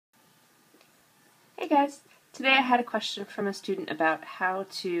guys, today I had a question from a student about how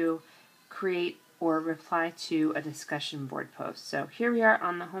to create or reply to a discussion board post. So here we are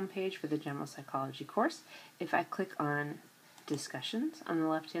on the home page for the General Psychology course. If I click on Discussions on the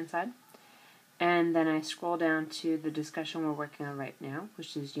left hand side, and then I scroll down to the discussion we're working on right now,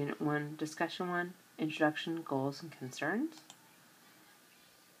 which is Unit 1, Discussion 1, Introduction, Goals, and Concerns.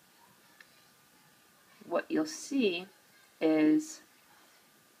 What you'll see is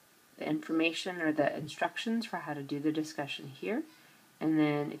the information or the instructions for how to do the discussion here, and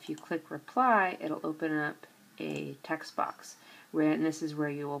then if you click reply, it'll open up a text box and this is where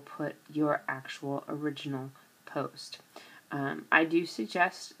you will put your actual original post. I do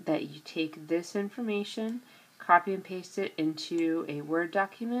suggest that you take this information, copy and paste it into a Word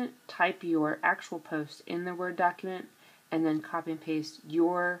document, type your actual post in the Word document, and then copy and paste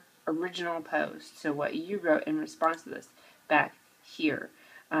your original post, so what you wrote in response to this, back here.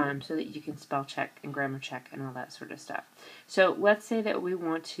 So that you can spell check and grammar check and all that sort of stuff. So let's say that we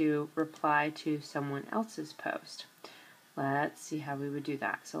want to reply to someone else's post. Let's see how we would do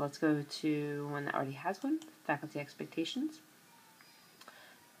that. So let's go to one that already has one, Faculty Expectations.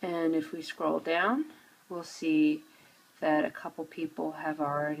 And if we scroll down, we'll see that a couple people have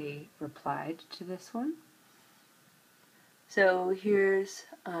already replied to this one. So here's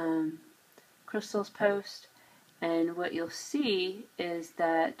Crystal's post. And what you'll see is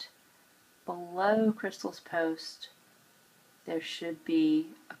that below Crystal's post, there should be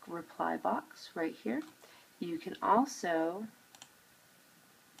a reply box right here. You can also,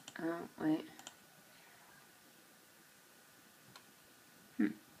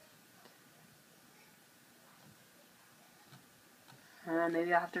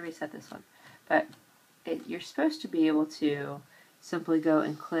 maybe I'll have to reset this one. But you're supposed to be able to simply go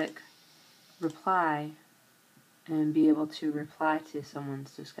and click reply and be able to reply to someone's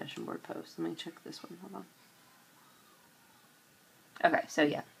discussion board post. Let me check this one. Hold on. Okay, so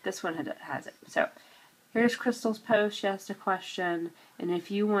yeah, this one has it. So here's Crystal's post. She asked a question, and if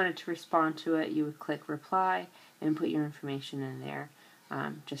you wanted to respond to it, you would click reply and put your information in there,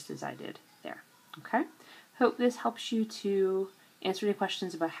 just as I did there. Okay? Hope this helps you to answer any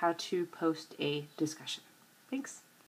questions about how to post a discussion. Thanks.